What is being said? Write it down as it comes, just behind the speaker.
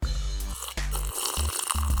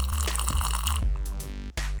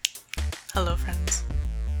Hello, friends.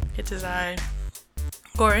 It is I,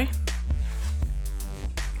 Cori.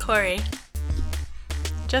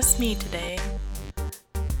 Just me today.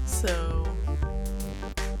 So,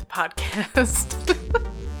 the podcast.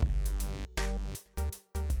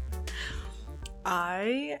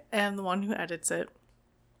 I am the one who edits it.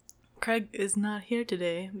 Craig is not here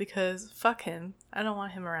today because fuck him. I don't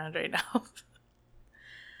want him around right now.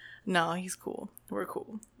 No, he's cool. We're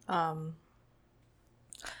cool.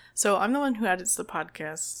 So I'm the one who edits the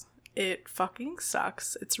podcast. It fucking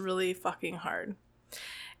sucks. It's really fucking hard.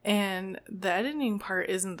 And the editing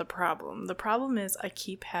part isn't the problem. The problem is I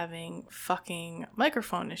keep having fucking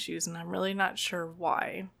microphone issues and I'm really not sure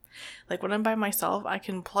why. Like when I'm by myself, I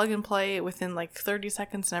can plug and play within like 30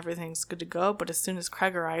 seconds and everything's good to go. But as soon as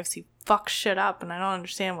Craig arrives, he fucks shit up and I don't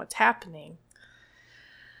understand what's happening.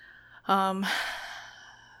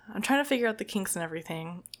 I'm trying to figure out the kinks and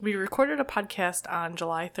everything. We recorded a podcast on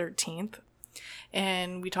July 13th,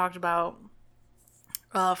 and we talked about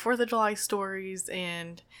 4th of July stories,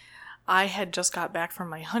 and I had just got back from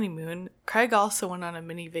my honeymoon. Craig also went on a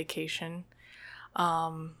mini vacation.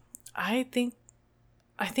 I think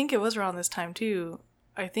it was around this time too.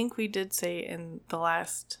 I think we did say in the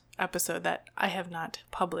last episode that I have not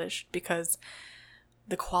published because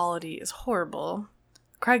the quality is horrible.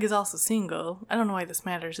 Craig is also single. I don't know why this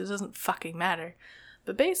matters. It doesn't fucking matter.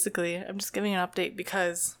 But basically, I'm just giving an update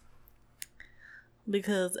because I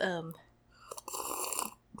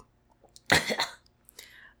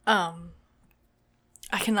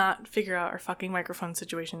cannot figure out our fucking microphone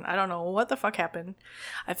situation. I don't know what the fuck happened.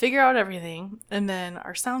 I figure out everything, and then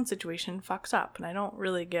our sound situation fucks up, and I don't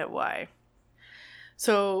really get why.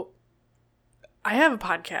 So, I have a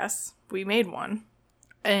podcast. We made one,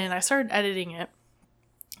 and I started editing it.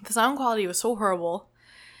 The sound quality was so horrible,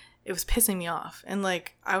 it was pissing me off. And,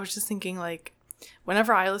 like, I was just thinking, like,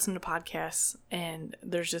 whenever I listen to podcasts and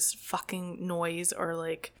there's just fucking noise or,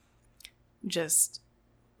 like, just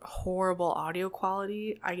horrible audio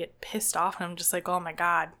quality, I get pissed off and I'm just like, oh my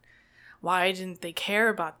god, why didn't they care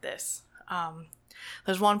about this?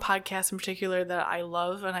 There's one podcast in particular that I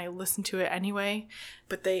love and I listen to it anyway,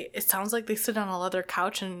 but it sounds like they sit on a leather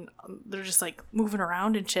couch and they're just like moving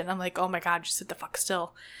around and shit, and I'm like, oh my god, just sit the fuck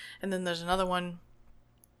still. And then there's another one,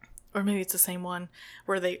 or maybe it's the same one,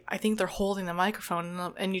 where I think they're holding the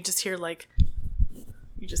microphone and you just hear like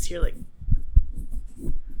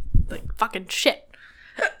fucking shit.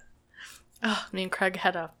 Me and Craig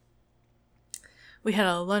had a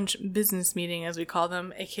lunch business meeting, as we call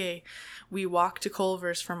them, aka we walked to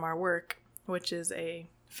Culver's from our work, which is a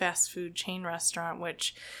fast food chain restaurant,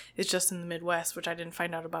 which is just in the Midwest, which I didn't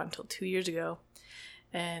find out about until 2 years ago.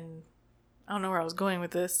 And I don't know where I was going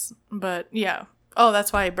with this, but yeah. Oh,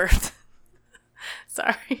 that's why I burped.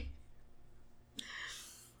 Sorry.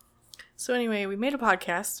 So anyway, we made a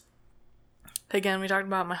podcast. Again, we talked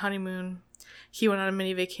about my honeymoon. He went on a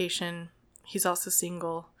mini vacation. He's also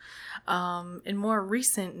single. In more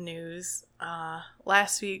recent news,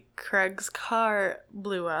 last week, Craig's car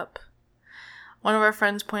blew up. One of our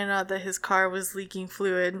friends pointed out that his car was leaking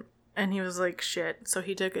fluid, and he was like, shit. So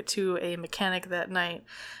he took it to a mechanic that night.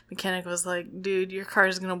 Mechanic was like, dude, your car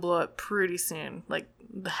is going to blow up pretty soon. Like,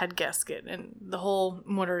 the head gasket and the whole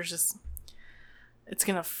motor is just, it's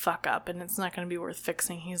going to fuck up, and it's not going to be worth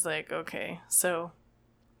fixing. He's like, okay. So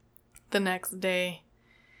the next day,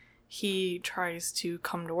 he tries to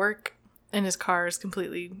come to work, and his car is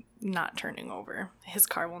completely not turning over. His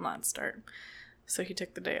car will not start. So he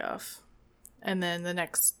took the day off. And then the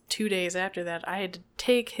next 2 days after that, I had to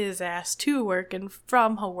take his ass to work, and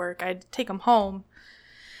from work, I had to take him home.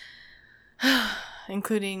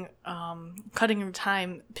 Including cutting the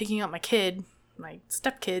time, picking up my kid, my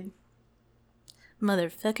stepkid.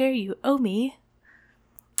 Motherfucker, you owe me.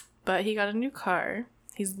 But he got a new car.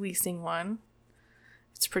 He's leasing one.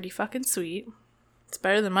 It's pretty fucking sweet. It's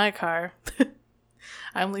better than my car.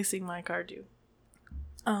 I'm leasing my car too.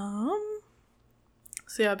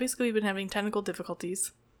 So yeah, basically we've been having technical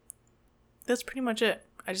difficulties. That's pretty much it.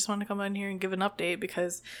 I just want to come on here and give an update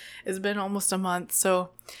because it's been almost a month.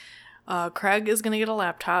 So Craig is going to get a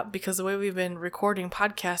laptop because the way we've been recording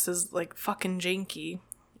podcasts is like fucking janky.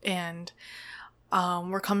 And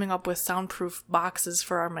we're coming up with soundproof boxes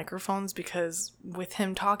for our microphones because with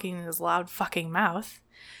him talking in his loud fucking mouth,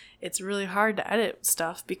 it's really hard to edit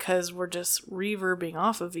stuff because we're just reverbing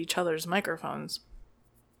off of each other's microphones.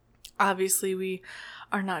 Obviously, we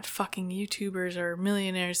are not fucking YouTubers or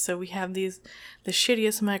millionaires, so we have the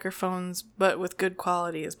shittiest microphones, but with good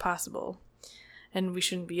quality as possible. And we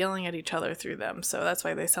shouldn't be yelling at each other through them, so that's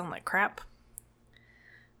why they sound like crap.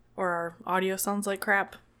 Or our audio sounds like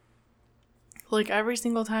crap. Like, every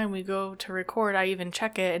single time we go to record, I even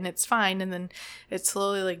check it, and it's fine, and then it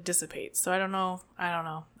slowly, like, dissipates. So I don't know.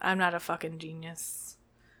 I'm not a fucking genius.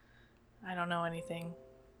 I don't know anything.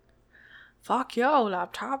 Fuck yo,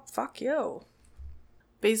 laptop. Fuck yo.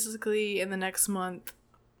 Basically, in the next month,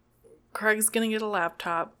 Craig's gonna get a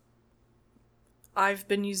laptop. I've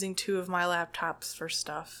been using 2 of my laptops for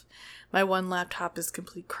stuff. My one laptop is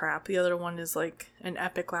complete crap. The other one is, like, an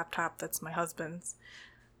epic laptop that's my husband's.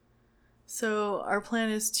 So our plan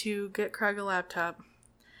is to get Craig a laptop,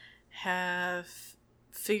 have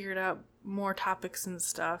figured out more topics and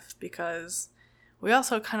stuff, because we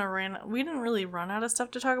also kind of we didn't really run out of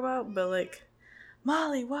stuff to talk about, but like,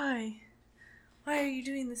 Molly, why are you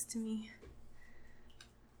doing this to me?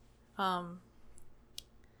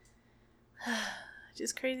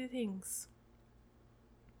 Just crazy things.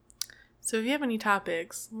 So if you have any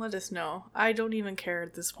topics, let us know. I don't even care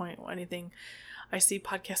at this point or anything. I see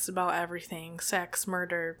podcasts about everything. Sex,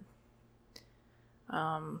 murder.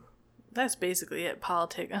 That's basically it.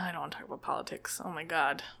 Politics. I don't want to talk about politics. Oh my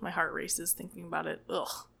god. My heart races thinking about it.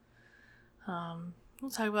 Ugh.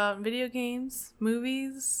 We'll talk about video games,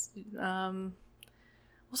 movies. We'll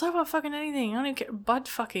talk about fucking anything. I don't even care. Butt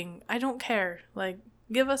fucking. I don't care. Like,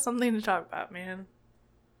 give us something to talk about, man.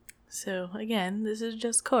 So, again, this is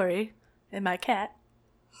just Cori and my cat.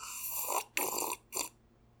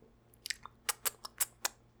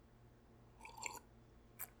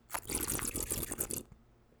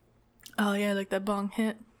 Oh yeah, like that bong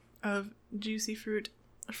hit of juicy fruit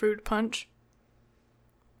punch.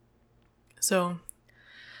 So,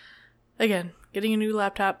 again, getting a new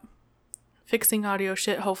laptop, fixing audio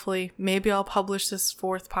shit, hopefully. Maybe I'll publish this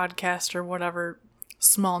 4th podcast or whatever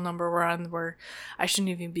small number we're on where I shouldn't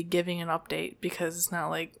even be giving an update, because it's not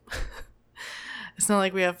like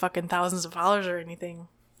we have fucking thousands of followers or anything.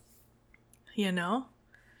 You know?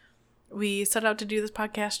 We set out to do this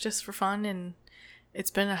podcast just for fun, and it's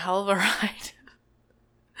been a hell of a ride.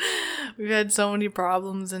 We've had so many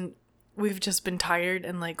problems, and we've just been tired,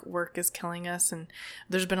 and like, work is killing us, and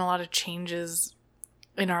there's been a lot of changes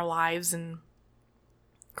in our lives, and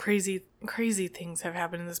crazy things have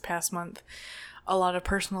happened in this past month. A lot of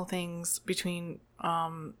personal things between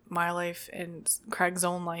my life and Craig's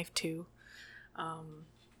own life too.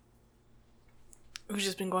 We've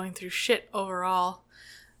just been going through shit overall.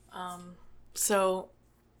 So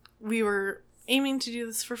we were aiming to do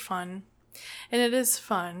this for fun, and it is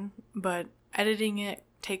fun, but editing it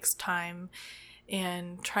takes time,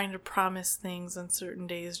 and trying to promise things on certain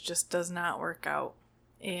days just does not work out.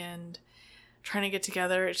 And trying to get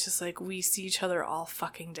together, it's just like, we see each other all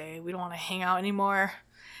fucking day. We don't want to hang out anymore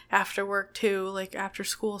after work too, like after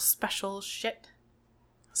school special shit.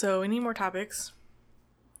 So we need more topics.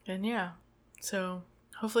 And yeah, so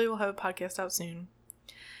hopefully we'll have a podcast out soon.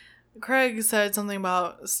 Craig said something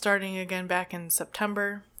about starting again back in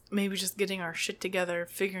September, maybe just getting our shit together,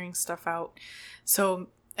 figuring stuff out. So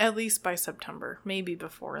at least by September, maybe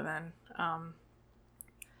before then.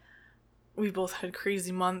 We both had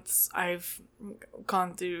crazy months. I've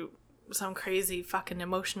gone through some crazy fucking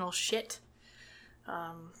emotional shit.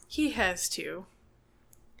 He has too.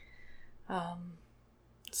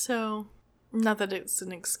 So, not that it's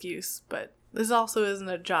an excuse, but this also isn't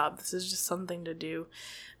a job. This is just something to do,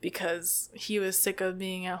 because he was sick of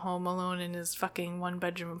being at home alone in his fucking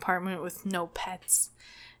 1-bedroom apartment with no pets.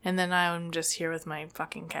 And then I'm just here with my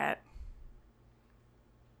fucking cat,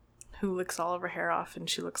 who licks all of her hair off, and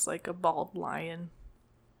she looks like a bald lion.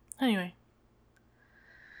 Anyway.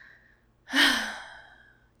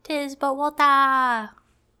 'Tis but water.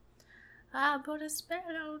 I put a spell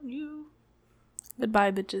on you.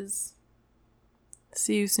 Goodbye, bitches.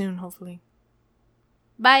 See you soon, hopefully.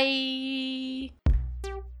 Bye.